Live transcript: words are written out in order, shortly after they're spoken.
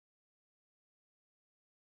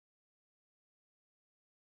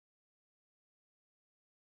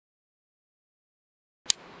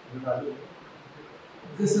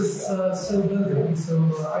This is still building, so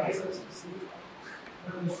I guess let's proceed.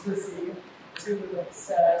 Let's proceed to the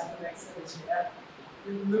next stage here.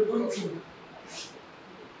 Ubuntu.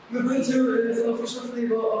 Ubuntu is an official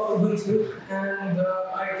flavor of Ubuntu, and I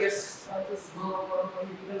guess scientists will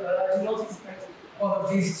do not expect all of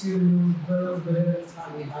these to build within the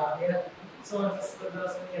time we have here. So I'll just build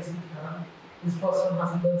as many as we can. This first one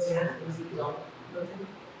hasn't built yet, because it's done building.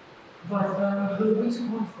 But the Ubuntu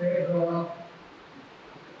config,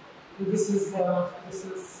 this is what it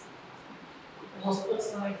looks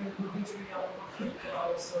like in Ubuntu config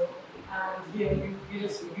also. And here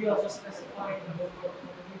we are just specifying the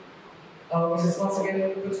whole which is once again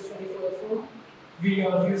Ubuntu 24.4. We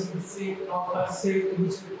are using the same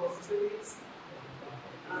Ubuntu repositories.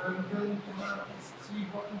 And then we have these three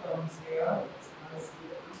button buttons here.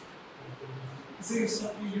 So you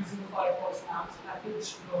start using the Firefox apps package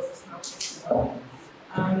because it's not fixed.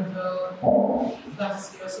 And that is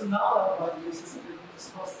here. So now what I use is we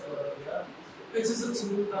discussed earlier. It is a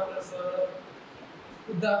tool that is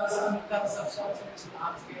abstracted to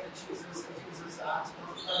aggregate users apps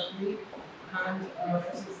correctly, and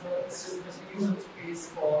it's just a user interface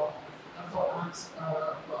for apps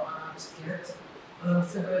get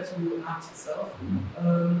similar to apps itself.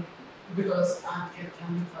 Because app-get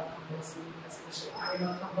can be quite cumbersome, especially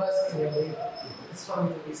cumbersome really. It's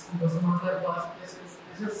probably the least cumbersome on that, but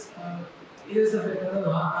it is a bit better, and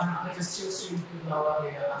I just choose to include Lava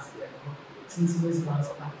here as the since it is a nice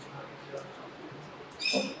package manager.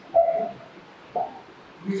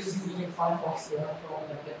 We're just using Firefox here for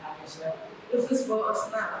the get package there. If this were a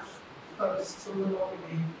snap, first, so we're not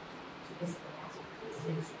really to this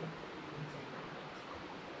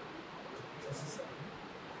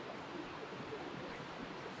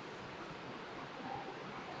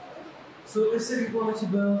So if we wanted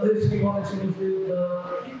to include the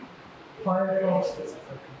Firefox,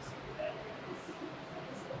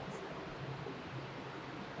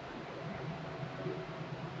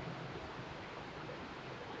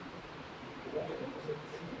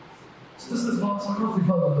 so this is what some of the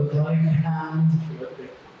code look like, and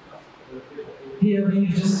here we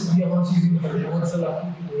are not using the reports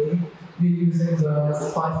we're using the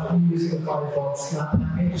Firefox snap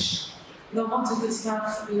package. Now, one thing that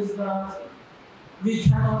snaps is that we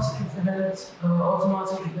cannot implement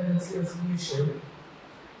automatic dependency resolution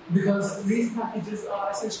because these packages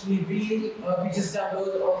are essentially we just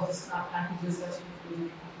download all of the snap packages that you include in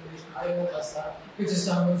the configuration. Iona does that. We just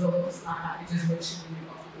download all of the snap packages mentioned in the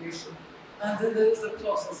configuration. And then there is the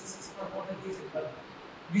process. This is not what it is, but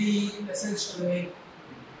we essentially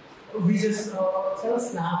just tell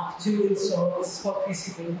Snap to install. This is called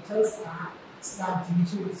PCP. Tell Snap to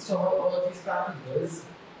install all of these packages,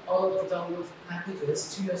 all of the download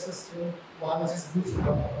packages to your system while it is booting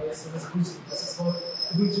up. So this is what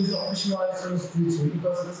Ubuntu's officialized those due to,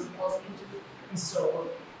 because it is possible to install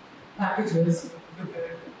packages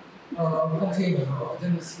within container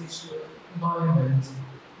within the switch environment.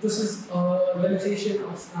 This is a limitation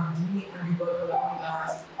of Snapd, and we work around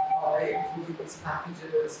that by including these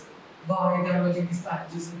packages, by downloading these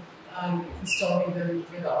packages and installing them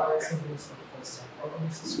with the ISO rules for the first time, or when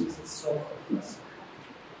the system is installed for the first time.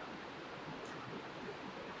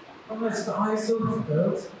 Alright, so the ISO is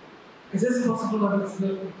built. It is possible that it's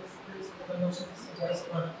built with this what I'm not sure to suggest,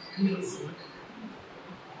 but we will see.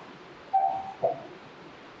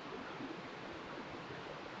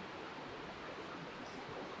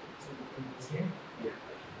 Yeah.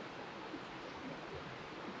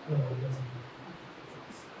 No, it doesn't.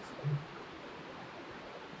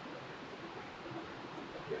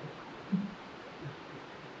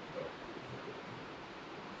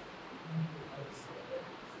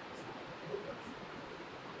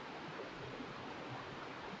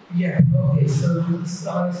 Yeah, okay, so this is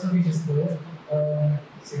the ISO we just built.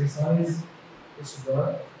 Same size, it should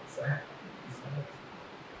work.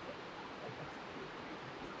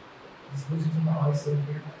 Just put it from the ISO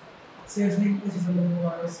here. Seriously, this is a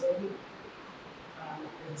little ISO.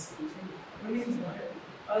 It's meantime,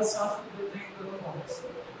 I'll start building the little ISO.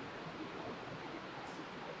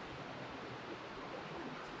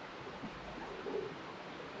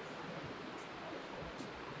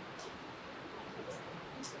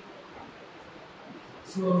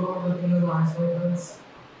 So along the vanilla isolants,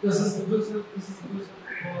 this is the Ubuntu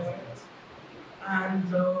project, and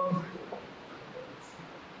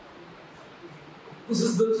this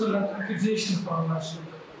is built on an acquisition foundation.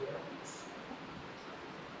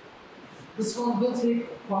 This one will take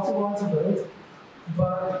quite a while to build,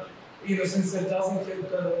 but since it doesn't take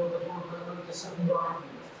the program,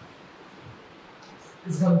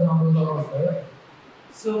 it's going to download all of it.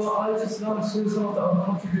 So I'll just run through some of the other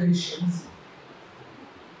configurations.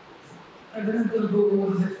 And then I'm going to go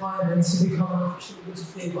over the requirements to become an official Ubuntu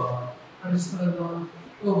flavor. I'm just going to run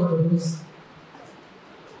over those.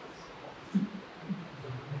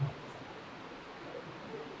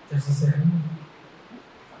 Just a second.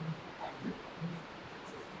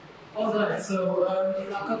 Alright, so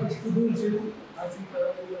now coming to Ubuntu, I think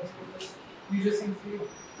you just include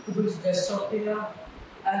Ubuntu desktop here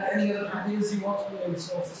and any other packages you want to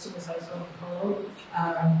install system-side on the kernel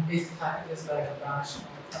and basic packages like bash and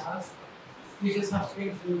class. You just have to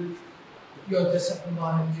include your desktop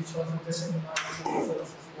environment, you chose a desktop environment, so the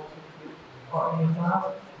services you want to include or any of that.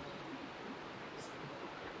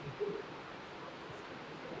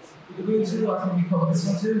 Ubuntu, I think we covered this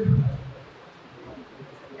one too.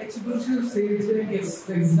 Ubuntu, same thing, it's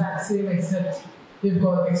the exact same except you've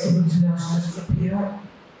got Ubuntu National up here.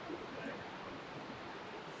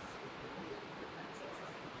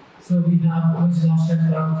 So we have Ubuntu National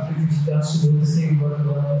Ubuntu Dashboard, the same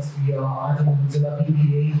workarounds, we are adding Mozilla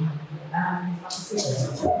PPA, and we have the same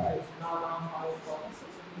certificates now around Firefox,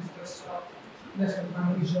 Ubuntu Desktop, Network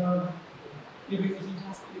Manager, Ubiquiti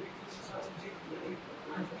Task, Ubiquiti Strategy,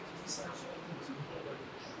 and Ubiquiti Search.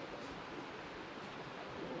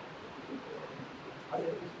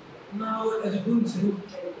 Now, at Ubuntu,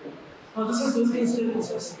 this is really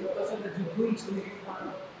interesting because at Ubuntu,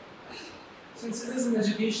 since it is an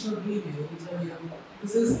educational video,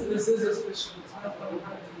 this is a special type of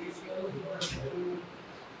video to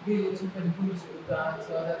Ubuntu that includes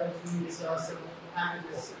some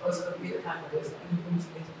packages, also the beta packages, and Ubuntu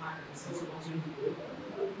beta packages.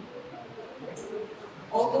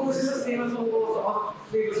 Although this is the same as all the other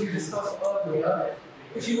flavors we discussed earlier,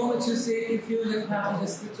 if you wanted to say include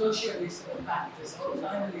packages, the tertiary set of packages or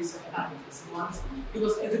primary set of packages once,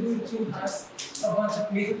 because Ubuntu has a bunch of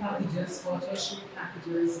beta packages for tertiary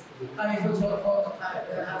packages, I mean for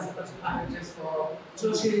has a bunch of packages for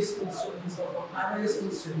tertiary school students or for primary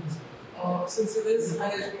school students. Since it is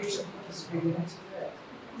higher education industry,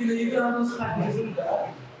 you can have those packages in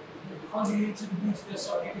there. On the Ubuntu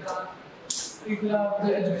desktop, you could have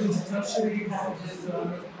the Ubuntu tertiary packages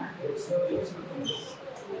or packages. So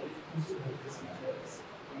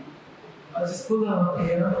I'll just pull them up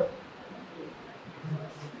here.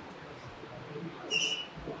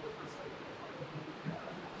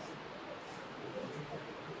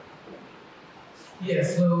 Yeah,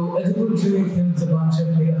 so Ubuntu includes a bunch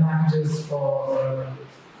of data packages for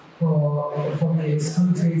the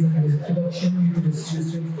school trades and music production. You can just choose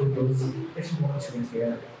to include those if you want to in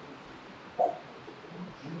here.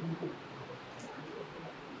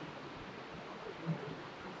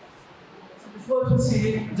 Before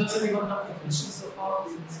proceeding, does anyone have any questions so far?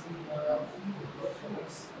 Since we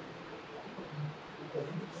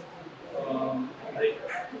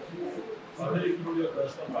how do you include your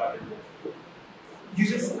custom package? You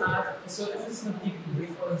just add, so if it's not PPA,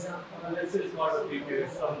 for example. Let's say it's not a PPA,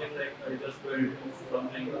 it's something like I just built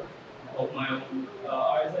something of my own.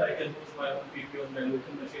 I can use my own PPA on my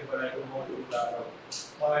local machine, but I don't want to do that.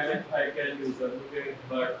 Or I can use a local,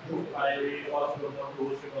 but I also don't want to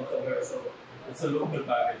host it on somewhere, so it's a local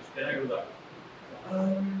package. Can I do that?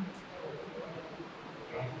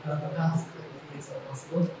 That's is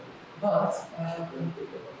possible, but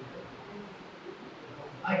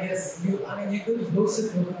I guess you could host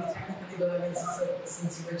it locally technically, but I mean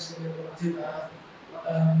since you mentioned you're going to do that.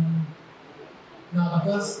 Now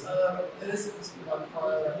because it is supposed to be one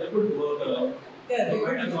file. They could work around. Yeah, they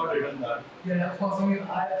could have not written that. Yeah, of course. I mean, I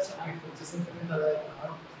could just implement that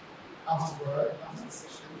afterward, after the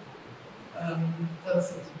session. That is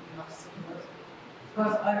something you have to think about.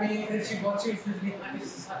 But I mean, if you want to include any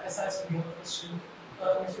packages, aside from the other question,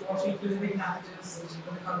 if you want to include any packages that you're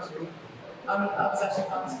going to come to, I was actually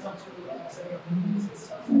planning to come to setting up meetings and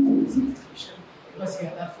stuff for this presentation. But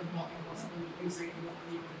yeah, that would not be possible using the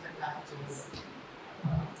content packages.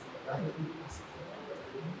 That would be possible.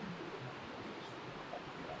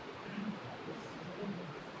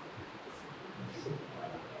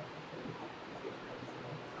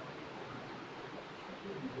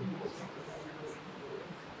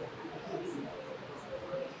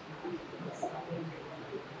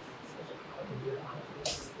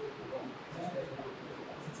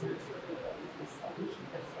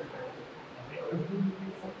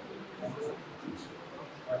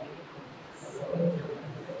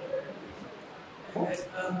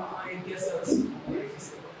 I guess that's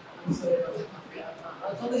I'm sorry about that.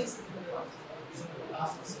 I thought it's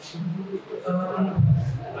last session. I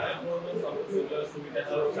have known something similar, so we can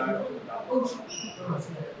have a chat on the topic. Oh, sure.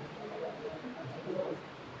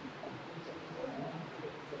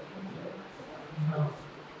 No.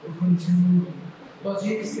 Ubuntu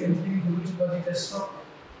Logic, same thing, Ubuntu Logic desktop.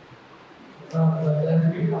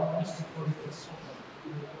 Then we have Ubuntu desktop.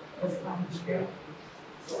 That's package here.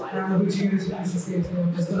 And Ubuntu is the same thing.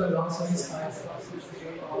 I'm just going to launch these files.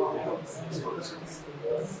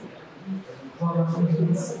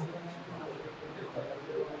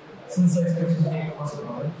 Since I expect to take once a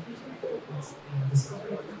while.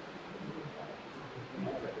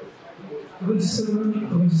 Ubuntu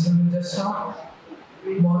 7 desktop,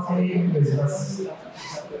 monthly business.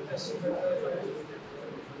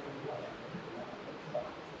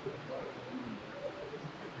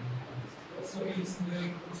 So we're using the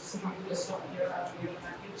Ubuntu 7 desktop here as a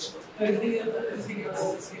package. Everything else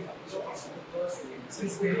is the same package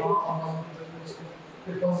since they are on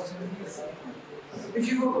the repositories. If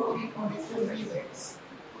you go on the full remix,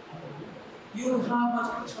 you don't have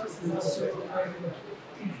much of a choices as to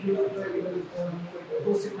include regular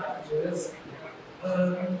hosting packages.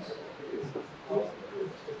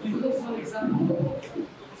 You could, for example,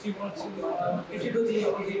 if you want to, if you go to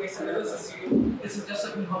your database and it doesn't assume it's a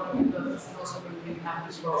desktop environment because it's also going to be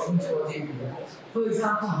packaged for Ubuntu or Debian. For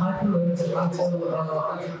example, Hyperlink until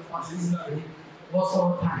recently was on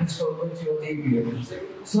package for Ubuntu or Debian.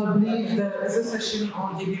 So I believe there is a session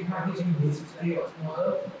on Debian packaging basically or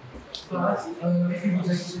tomorrow. But if you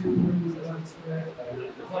just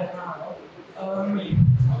right now,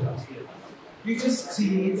 you just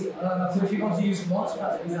create, so if you want to use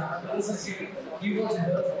Launchpad for example, let's assume you want to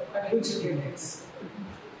build a Ubuntu Unix.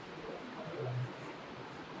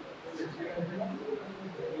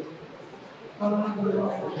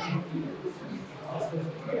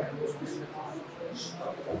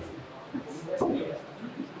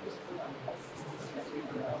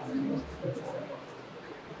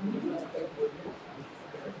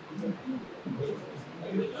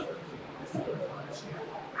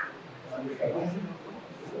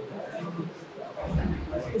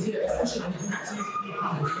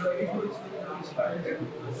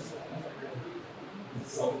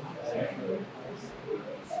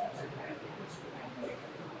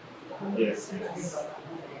 Yes.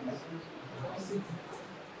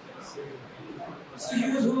 So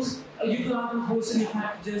you can have host any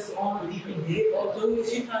packages on the DPA, although if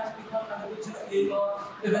you had to become an Ubuntu flavor,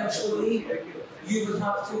 eventually you would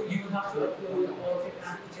have to upload all of your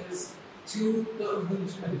packages to the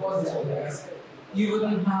Ubuntu repositories. You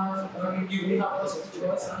wouldn't have lots of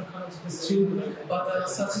choice when it comes to this too, but there are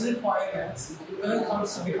certain requirements when it comes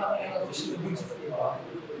to becoming an official Ubuntu flavor.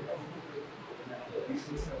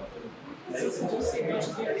 So just see which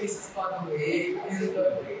of the cases by the way in the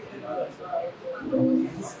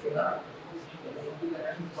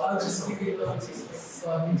I'll just give you the notices so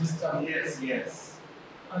I can just Yes.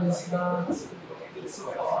 understand it so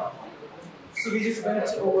far. So we just went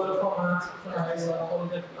over the format for all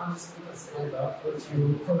that understood the standard for the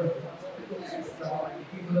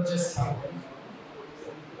people that just happened.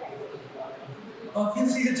 Feel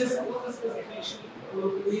free to just put this presentation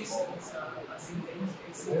please. I think the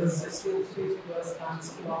interface is feel free to scan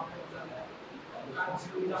screen and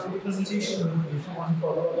to the presentation if you want to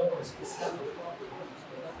follow along.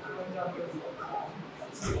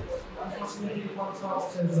 Unfortunately, contrast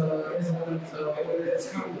is it's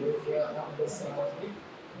currently on this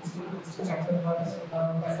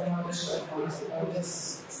I'll just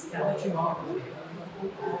scan it out and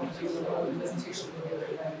the presentation will be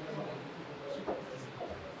ready.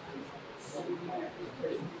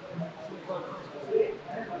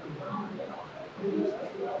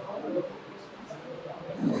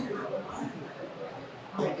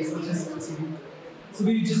 Okay, so just continue. So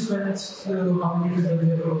we just went to how many people we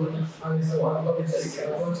have opened. So I'm going to just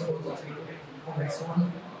go to the next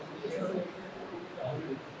one.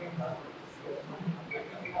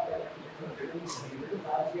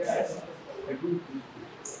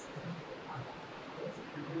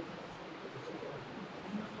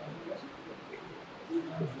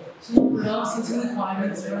 So there are certain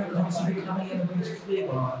requirements when it comes to becoming an Ubuntu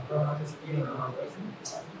flavor.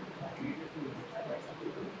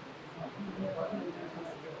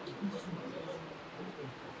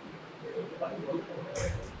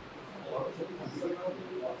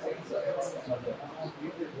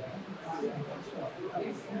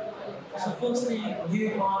 So firstly,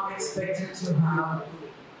 you are expected to have,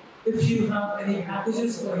 if you have any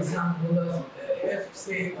packages, for example, if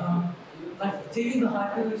say, like taking the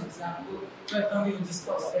Hyperlink example, right now we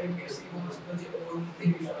discussed that if you want to build your own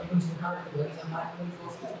thing, you want to Hyperlink, and Hyperlink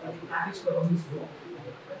was a package for Ubuntu.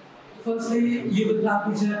 Firstly, you would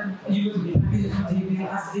package it from Debian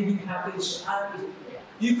as Debian package, and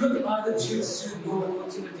you could either choose to go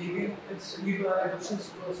to the Debian, you could either choose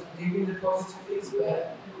to go to the Debian repositories where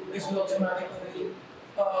it will automatically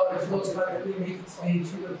make its way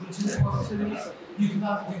to the Ubuntu repositories. You can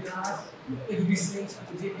have to do that. It will be synced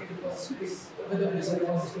to the DB repositories, with the Ubuntu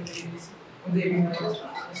repositories, when they be not.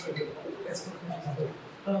 It's confusing.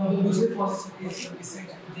 The Ubuntu repositories will be synced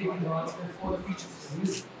to the DB nodes before the features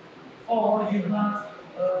release. Or you have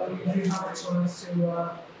a choice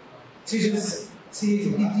to just see it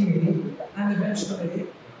immediately, and eventually,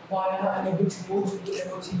 via an Ubuntu mode to the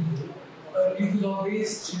MOTU, you could always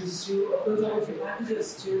choose to upload all of your packages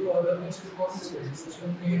to the Ubuntu repositories, to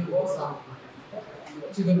the Universal,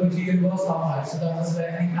 file. So that is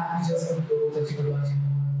where any packages would go that you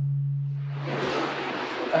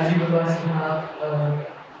would like to have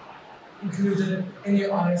included in your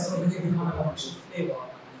ISO with your official flavor.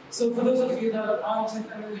 So for those of you that aren't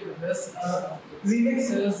familiar with this,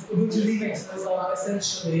 Ubuntu remixes are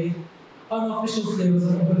essentially unofficial flavors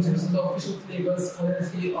of Ubuntu. So the official flavors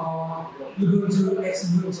currently are Ubuntu,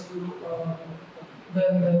 Ubuntu,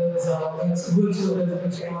 then there's Ubuntu, there's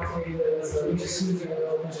Ubuntu Mate, there's Ubuntu Studio,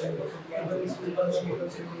 Ubuntu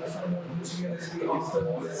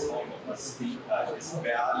It's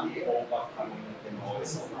barely overcoming the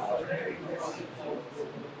noise of our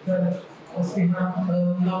then, of course, we have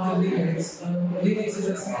now the remix. Remix is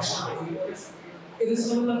essentially, it is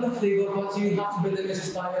sort of like a flavor, but you have to build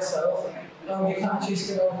images by yourself. You can't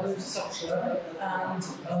use Iona structure, and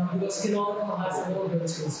because Iona has no built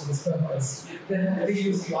tools for this purpose. Then they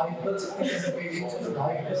use Lightbuild, which is a variant of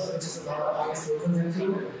Lightbuild, which is another ISO Ubuntu.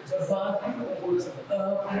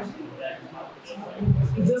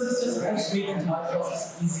 But this is just actually the entire process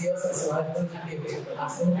easier since Lightbuild can be a bit of a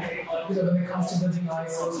hassle. When it comes to building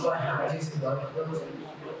ISOs by hand using Lightbuild,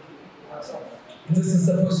 this is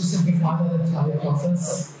supposed to simplify the entire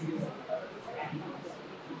process.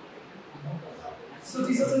 So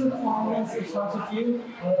these are the requirements in front of you.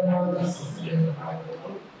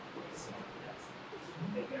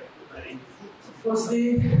 Firstly,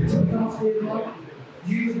 to become a flavor,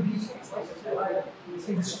 you will be expected to, I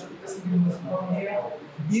think this should be one here,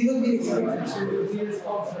 you will be expected to be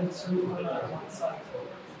responsible to site.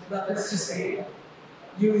 That is to say,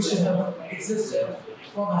 you should have existed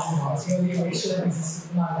for 9 months. Your name should have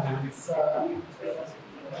existed for 9 months.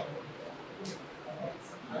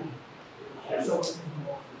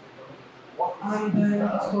 And then,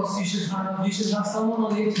 of course, you should have someone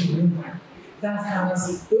on your team that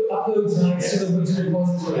has uploads links to the Ubuntu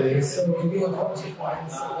repository, so you'll be able to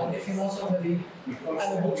find someone. If you're not already an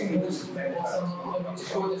Ubuntu host or someone Ubuntu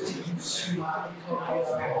code that you use to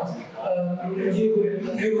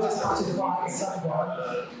you will just have to find someone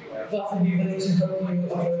that will be willing to help you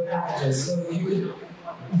upload packages. So you could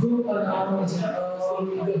go around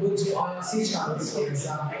the Ubuntu IRC channels, for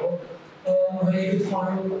example, where you could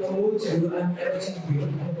find a Ubuntu and everything view,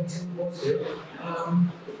 Ubuntu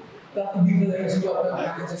that would be willing to upload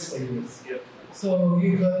packages for you. So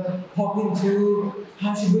you could hop into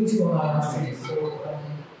Ubuntu on IRC. So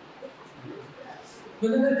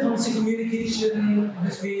whenever it comes to communication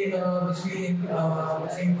between people,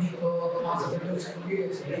 parts of the Ubuntu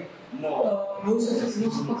community, most of the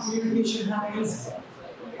communication happens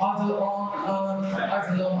either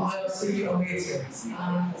on IRC or meetings.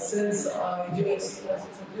 And since you expect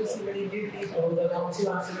some many new people that want to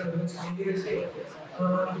active in the Ubuntu community,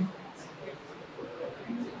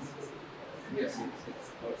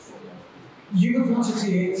 you would want to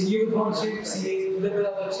create a little bit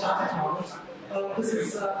of a chat account. This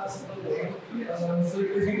is simple way. So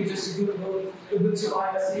if you could just Google Ubuntu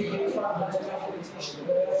IRC, you can find the documentation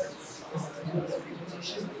there.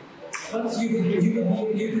 Once you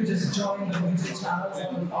could just join the Ubuntu channels and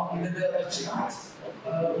the little chat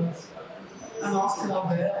and ask about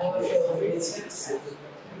there, or if you're on remixes,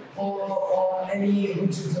 or any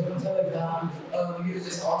Ubuntu or Telegram, you could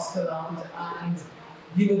just ask around, and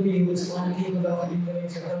you will be able to find people that will be willing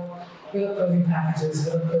to help with uploading packages to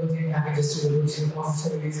the Ubuntu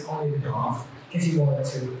repositories on your behalf, if you wanted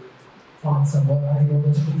to find someone and you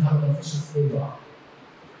wanted to become an official flavor.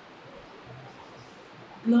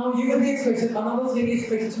 Now, you can be expected, another thing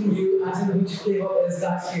expected from you as an Ubuntu flavor is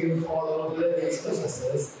that you follow the release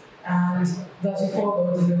processes and that you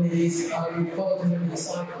follow the release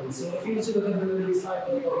cycle. So if you look at the release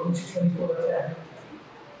cycle of Ubuntu 24.10,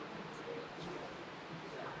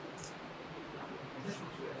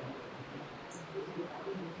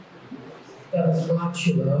 that is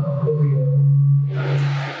Blackula over here.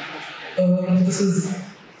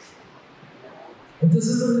 This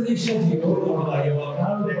is a release schedule.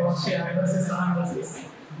 Oh gosh, yeah, this is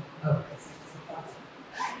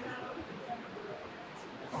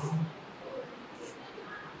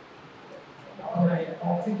Alright, I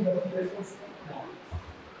think you're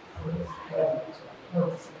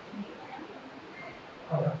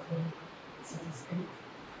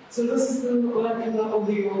So this is the one in the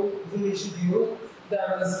audio release view.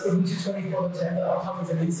 That was Ubuntu 24.10, the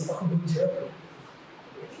upcoming release of Ubuntu.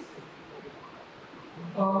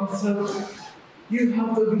 So you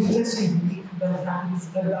have the Ubuntu testing week that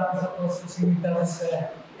happens at the process week that is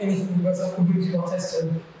anything was of Ubuntu not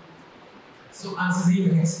tested. So as a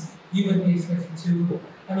remix, you would be expected to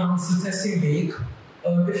announce the testing week.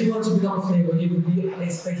 If you want to become a flavor, you would be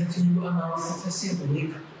expected to announce the testing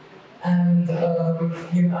week. And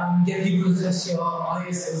get people to test your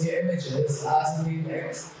ISOs, your images as a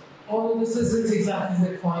remix. Although this isn't exactly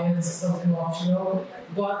required, this is something optional,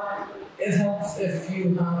 but it helps if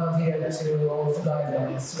you have an idea to all the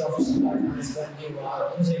guidelines, the official guidelines when you are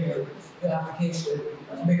putting your application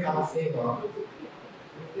to become a flavor.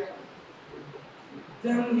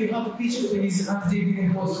 Then you have the feature trees and the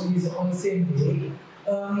import trees on the same day.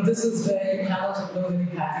 This is where you cannot upload any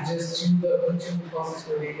packages to the Ubuntu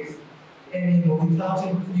repositories anymore. You cannot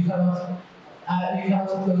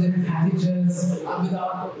upload any packages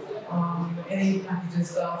without any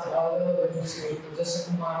packages that are relevant to just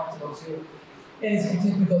a command or to anything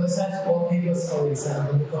technical aside wallpapers, for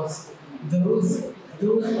example, because those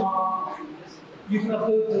are you can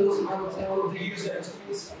upload those until the user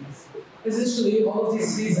interface fees. Essentially, all of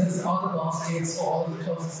these features are the last states for all of the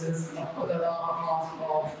processes that are part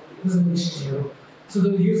of resolution here. So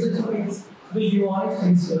the user interface, the UI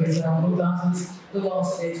fees, for example, that is the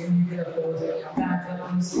last stage when you can upload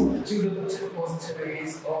patterns to the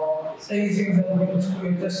repositories or anything that will be to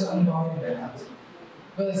your personal environment.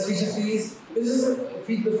 Whereas feature fees, the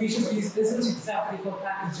feature fees isn't exactly for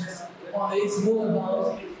packages, it's more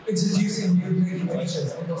about introducing new breaking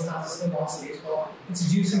features, because that's the last stage for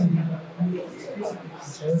introducing new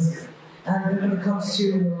features. And when it comes to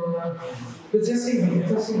the testing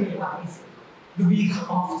week happens the week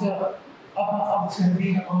after, up to the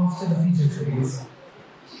week after the feature trees.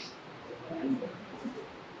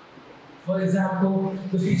 For example,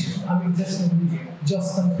 the testing week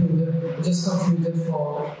just concluded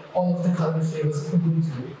for all of the current flavors of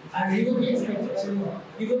Ubuntu. And you will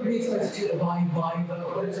be expected to abide by the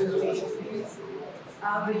original feature trees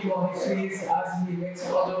and the UI trees as remix,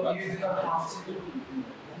 although you do not have to.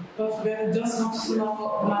 But when it does come to some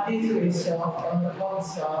mandatory stuff, the common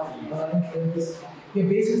stuff includes your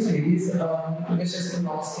basic trees, which is the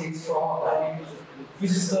last stage for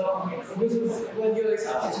which is when you're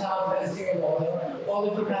expected to have everything in order. All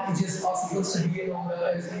of the packages are supposed to be in order,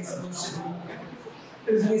 everything is supposed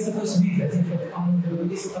to be ready for the coming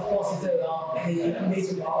release. Of course, if there are any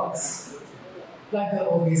major bugs, like there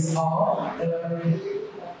always are,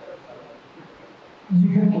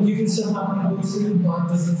 you can still have Ubuntu, but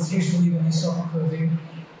this is usually when you start uploading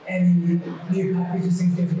any new packages,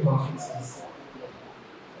 including bug fixes.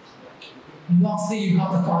 Lastly, you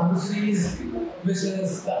have the final freeze, which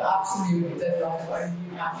is the absolute deadline for any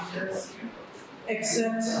new packages.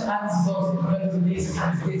 Except as of when the release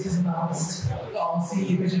date is announced, the RC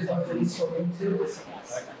images are released for Ubuntu.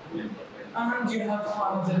 And you have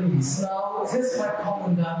final release. Now, it is quite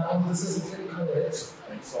common that this isn't encouraged.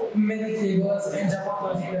 Many flavors end up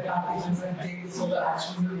uploading their packages and dates for the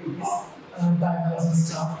actual release, backgrounds and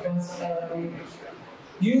stuff. But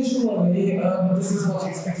usually, this is what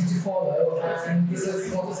you're expected to follow, and this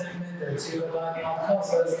is what is recommended to learning our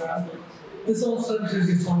courses. This also includes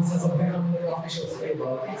the chances of becoming the official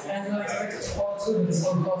flavor, and you're expected to follow through with this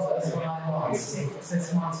whole process for 9 months, say for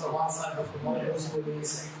 6 months or 1 cycle for one of those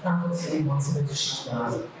release, and for 3 months of addition to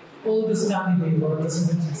that. All of this can be labeled, this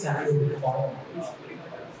isn't exactly required.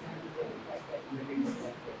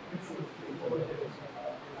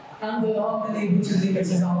 And there are many Ubuntu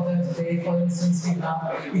remixes out there today. For instance, we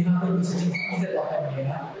have Ubuntu developer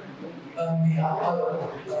here.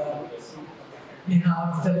 We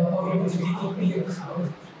have developer Ubuntu DTP code.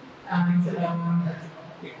 And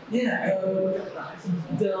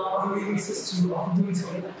there are remixes to Ubuntu.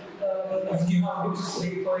 You have Ubuntu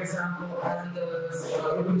Sleep, for example, and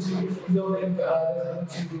Ubuntu Loading,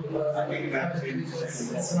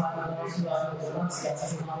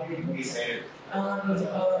 and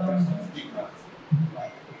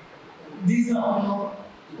these are all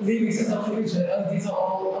remixes of future. These are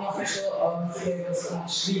all unofficial flavors /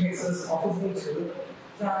 remixes of Ubuntu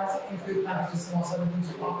that include packages not on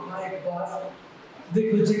Ubuntu archive, but they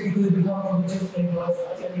could technically become Ubuntu flavors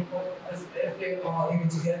at any point if they are able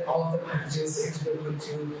to get all of the packages into the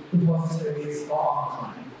Ubuntu repositories or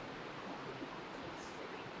archive.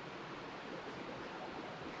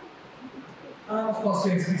 And of course,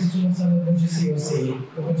 we expect to use some Ubuntu COC.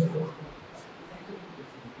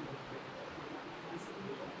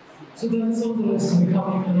 So then there's all the rest of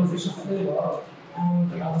becoming an official flavor and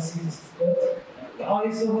the other series is good.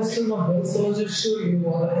 I still not built, so I'll just show you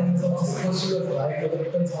what the ends are supposed to look like, what the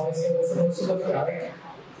different ISO is supposed to look like.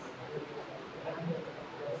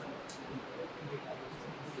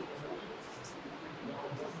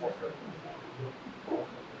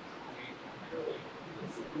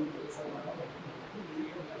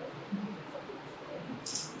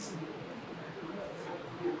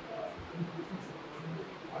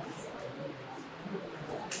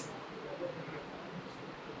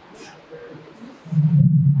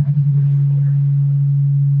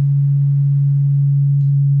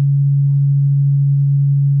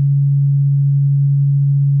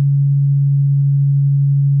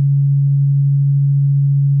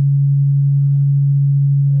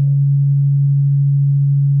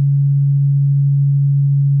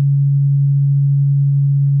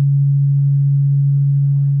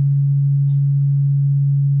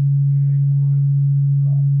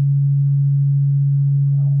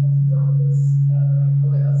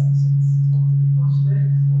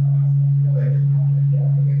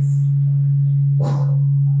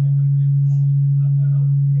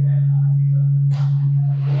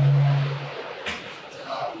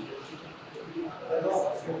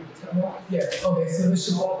 Yeah, okay, so this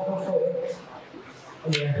should walk before.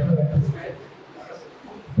 Yeah, okay.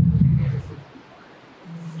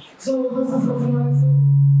 So this is the final.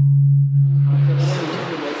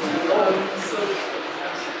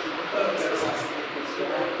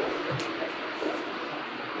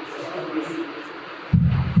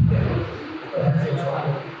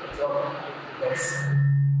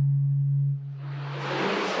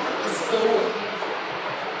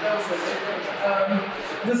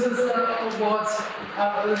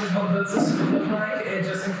 This is what the system looks like. It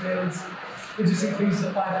just includes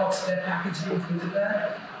the Firefox dev package included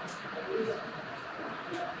there.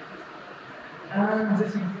 And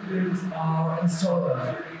this includes our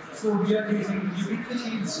installer. So we are using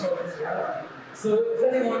Ubiquiti installer here. So if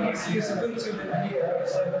anyone needs to use Ubuntu in here,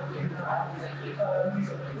 it's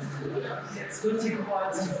going to take a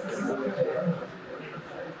while to put it in.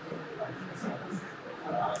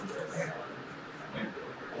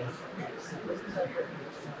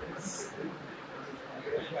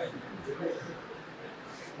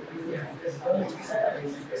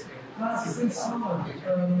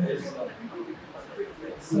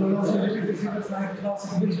 So also if you would like lots of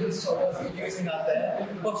Ubuntu installers you're using out there,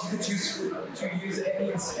 but you could choose to use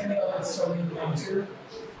any other installer you want to.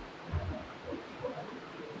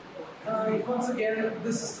 Once again,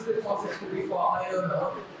 this is the repository for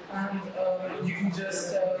Iona, and you can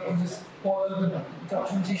just follow the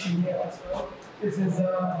documentation here as well. This is so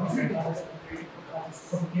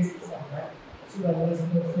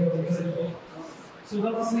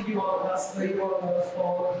that's the URL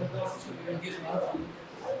for the repository on GitHub.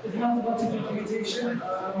 It has a bunch of documentation.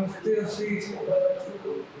 Feel free to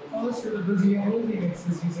follow through the building your own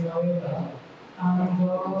remixes using Iona.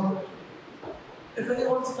 And if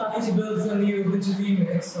anyone's planning to build a new Ubuntu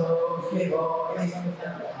remix or flavor or anything of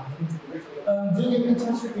that kind, do get in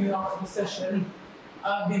touch with me after the session.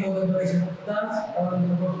 I'll be more than glad to help with that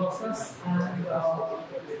the whole process. And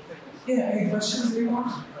yeah, any questions anyone?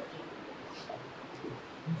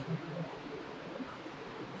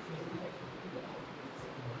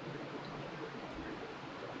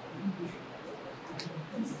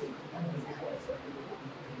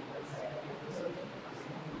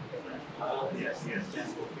 Yes.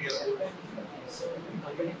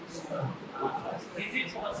 Is it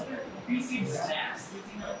possible to receive snaps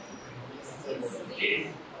using a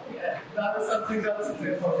That is something that's a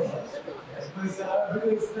difficult because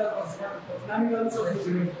that was I mean, that's what we're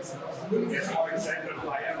doing. Yes, for example,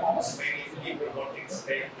 Firefox, many people want to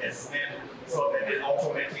expect SNAP so that it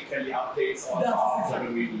automatically updates on after the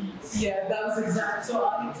release. Yeah, that was exact. So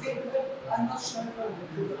I think I'm not sure if I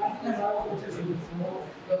would. I think I have what is before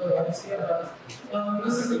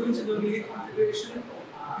this is the Ubuntu configuration.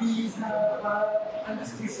 We have I'm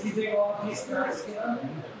just listing all these snaps here.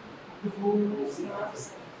 The full snaps.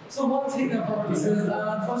 So one thing about this is,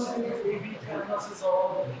 unfortunately, we cannot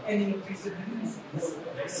resolve any of these dependencies.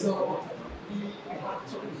 So we have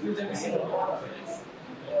to include every single one of it.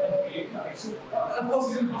 So, of course,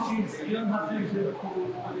 you don't have to include the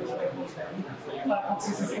code with Firefox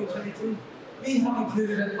 6.22. We have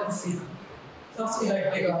included it for the C. That's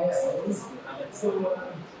like big ISOs. So,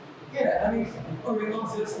 yeah, I mean, or in all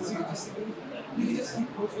systems, you can just keep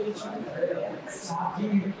code for each other.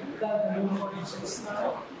 That known for each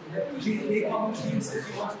snap. GPA common keys if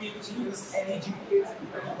you want to be able to use any GPAs you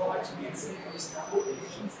want to be in safe for snap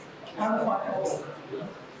applications. And the Firefox.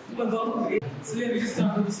 So yeah, we just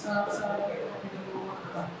download the snaps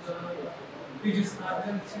we just add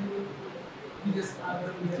them to you just add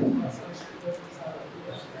the real section to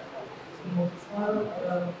file,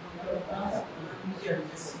 and yeah, you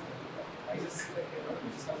just click it,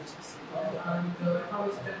 and how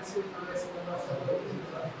is pencil,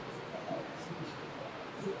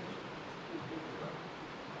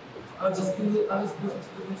 I'll just do it, I'll just do it to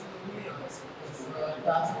the video.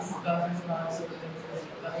 That is now so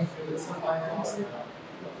that includes the Firefox.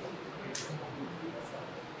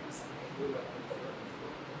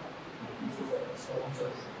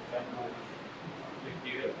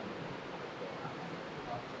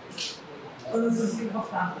 Well, this is the same for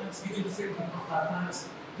flatmaps. We do the same thing for flatmaps.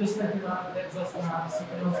 Just like you have the exhaust maps, you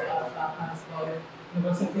can also add flatmaps about it.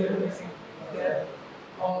 Because if you're mixing there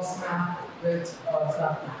or snap with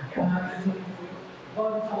flatmap.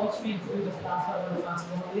 But unfortunately, include the flatmap and the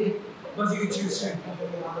flatmap only. Because you can choose to include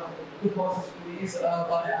the repositories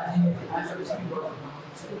by adding it as a keyboard.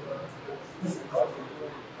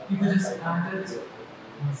 You can just add it.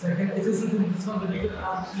 One second. It isn't in this one, but you can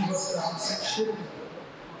add keywords around section.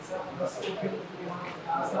 That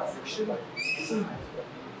section.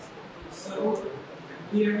 So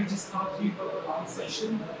here we just have a keyword around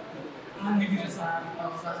section, and we can just add a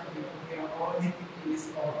flat here or NPPs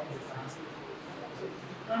or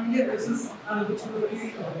and yeah, this is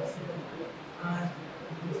arbitrary and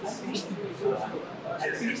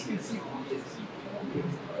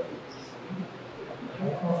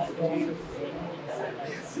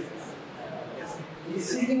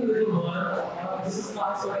seeing a little more, this is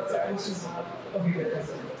not so that's supposed to have. Okay, good.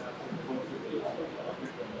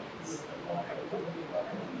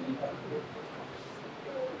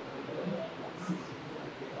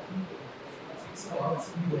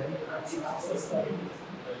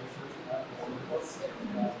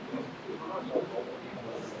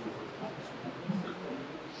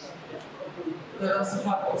 That's the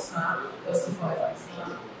Firefox snap, that's the Firefox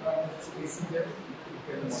snap, that's basically it.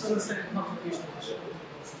 So let's say complication.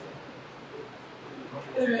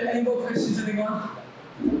 Anyway, any more questions, anyone?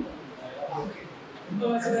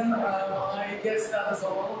 Alright, so then I guess that is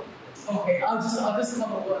all. Okay, I'll just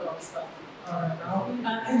come over on stuff now.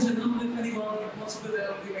 And in general, if anyone wants to do their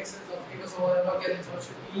own remixes or figures or whatever, get in touch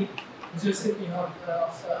with me. Just hit me up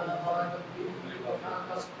and I will be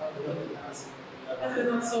and then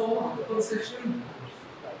that's all for the session.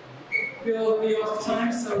 We'll be out of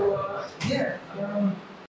time, so yeah.